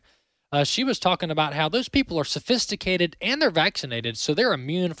scaled back, she was talking about how those people are sophisticated and they're vaccinated, so they're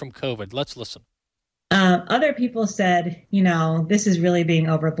immune from COVID. Let's listen. Other people said, this is really being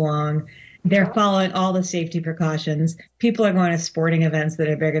overblown. They're following all the safety precautions. People are going to sporting events that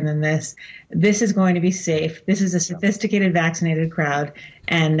are bigger than this. This is going to be safe. This is a sophisticated, vaccinated crowd,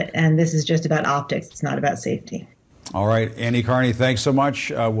 and this is just about optics. It's not about safety. All right, Annie Carney, thanks so much.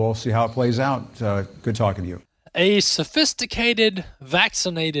 We'll see how it plays out. Good talking to you. A sophisticated,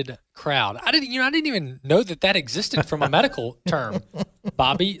 vaccinated crowd. I didn't even know that existed from a medical term,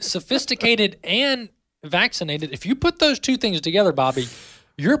 Bobby. Sophisticated and vaccinated. If you put those two things together, Bobby,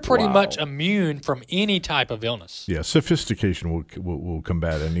 you're pretty much immune from any type of illness. Yeah, sophistication will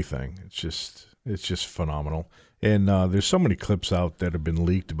combat anything. It's just phenomenal. And there's so many clips out that have been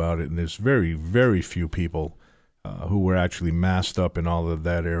leaked about it, and there's very, very few people who were actually masked up in all of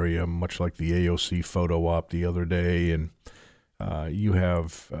that area, much like the AOC photo op the other day. And you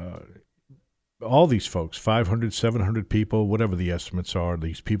have all these folks, 500, 700 people, whatever the estimates are.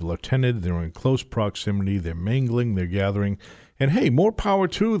 These people attended. They're in close proximity. They're mingling. They're gathering. And, hey, more power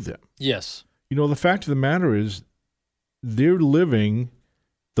to them. Yes. The fact of the matter is they're living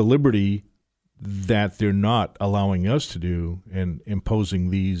the liberty that they're not allowing us to do and imposing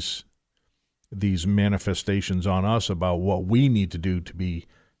these manifestations on us about what we need to do to be,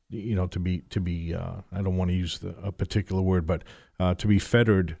 I don't want to use a particular word, but to be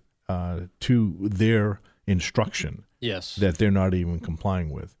fettered to their instruction. Yes. That they're not even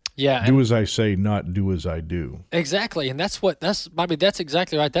complying with. Yeah. Do as I say, not do as I do. Exactly. And that's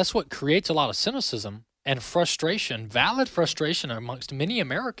exactly right. That's what creates a lot of cynicism and frustration, valid frustration amongst many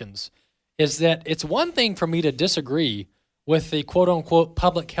Americans, is that it's one thing for me to disagree with the quote-unquote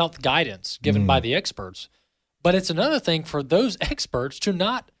public health guidance given by the experts, but it's another thing for those experts to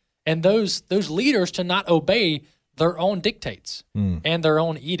not, and those leaders to not obey their own dictates and their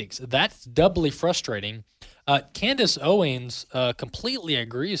own edicts. That's doubly frustrating. Candace Owens completely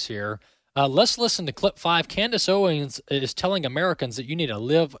agrees here. Let's listen to clip 5. Candace Owens is telling Americans that you need to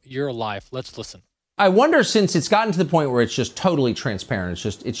live your life. Let's listen. I wonder, since it's gotten to the point where it's just totally transparent,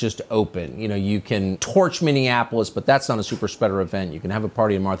 it's just open. You know, you can torch Minneapolis, but that's not a super spreader event. You can have a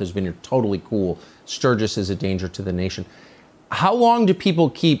party in Martha's Vineyard, totally cool. Sturgis is a danger to the nation. How long do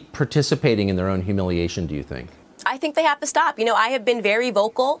people keep participating in their own humiliation, do you think? I think they have to stop. You know, I have been very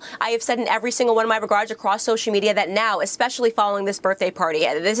vocal. I have said in every single one of my regards across social media that now, especially following this birthday party,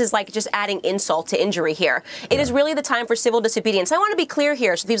 this is like just adding insult to injury here. It is really the time for civil disobedience. I want to be clear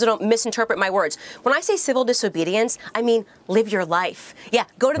here so people don't misinterpret my words. When I say civil disobedience, I mean live your life. Yeah,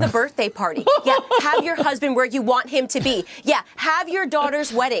 go to the birthday party. Yeah, have your husband where you want him to be. Yeah, have your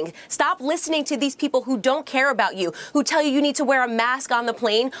daughter's wedding. Stop listening to these people who don't care about you, who tell you need to wear a mask on the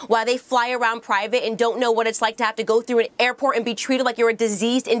plane while they fly around private and don't know what it's like to have to go through an airport and be treated like you're a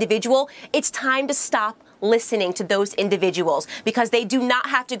diseased individual. It's time to stop listening to those individuals, because they do not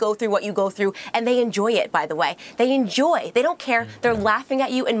have to go through what you go through, and they enjoy it, by the way. They don't care. They're laughing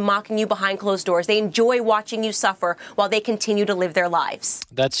at you and mocking you behind closed doors. They enjoy watching you suffer while they continue to live their lives.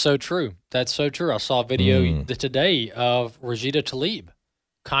 That's so true. That's so true. I saw a video today of Rashida Tlaib,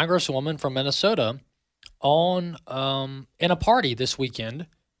 Congresswoman from Minnesota, on in a party this weekend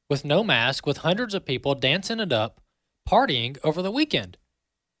with no mask, with hundreds of people dancing it up, partying over the weekend,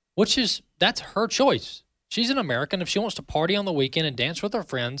 that's her choice. She's an American. If she wants to party on the weekend and dance with her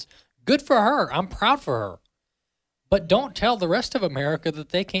friends, good for her. I'm proud for her. But don't tell the rest of America that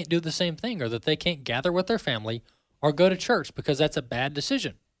they can't do the same thing, or that they can't gather with their family or go to church, because that's a bad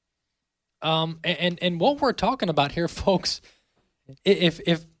decision. And what we're talking about here, folks,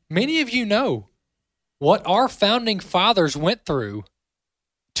 if many of you know what our founding fathers went through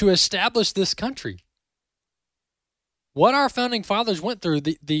to establish this country, what our founding fathers went through,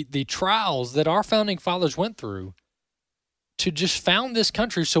 the trials that our founding fathers went through to just found this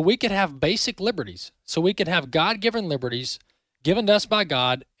country so we could have basic liberties, so we could have God-given liberties given to us by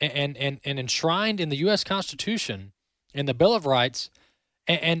God and enshrined in the U.S. Constitution and the Bill of Rights.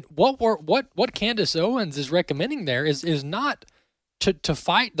 And what Candace Owens is recommending there is not to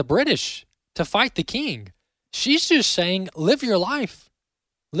fight the British, to fight the king. She's just saying, live your life.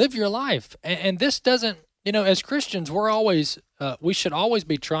 Live your life. And this doesn't, as Christians, we should always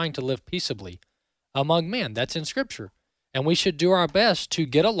be trying to live peaceably among men. That's in Scripture. And we should do our best to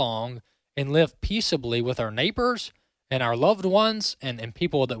get along and live peaceably with our neighbors and our loved ones and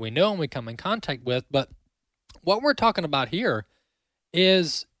people that we know and we come in contact with. But what we're talking about here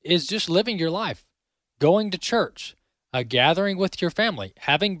is just living your life, going to church, gathering with your family,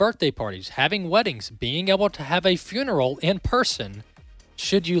 having birthday parties, having weddings, being able to have a funeral in person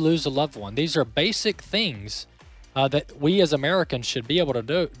should you lose a loved one. These are basic things that we as Americans should be able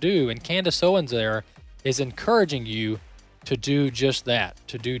to do. And Candace Owens there is encouraging you to do just that,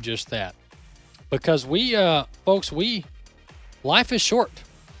 Because life is short.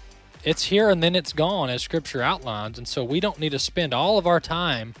 It's here and then it's gone, as Scripture outlines. And so we don't need to spend all of our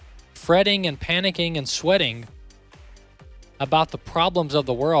time fretting and panicking and sweating about the problems of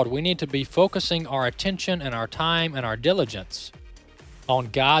the world. We need to be focusing our attention and our time and our diligence on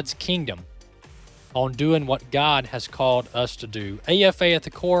God's kingdom, on doing what God has called us to do. AFA at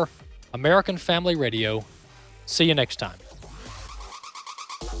the Core, American Family Radio. See you next time.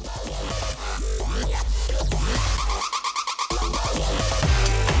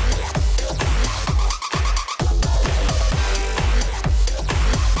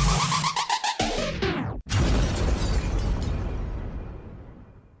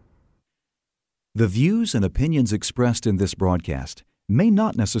 The views and opinions expressed in this broadcast may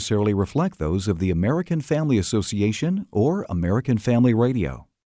not necessarily reflect those of the American Family Association or American Family Radio.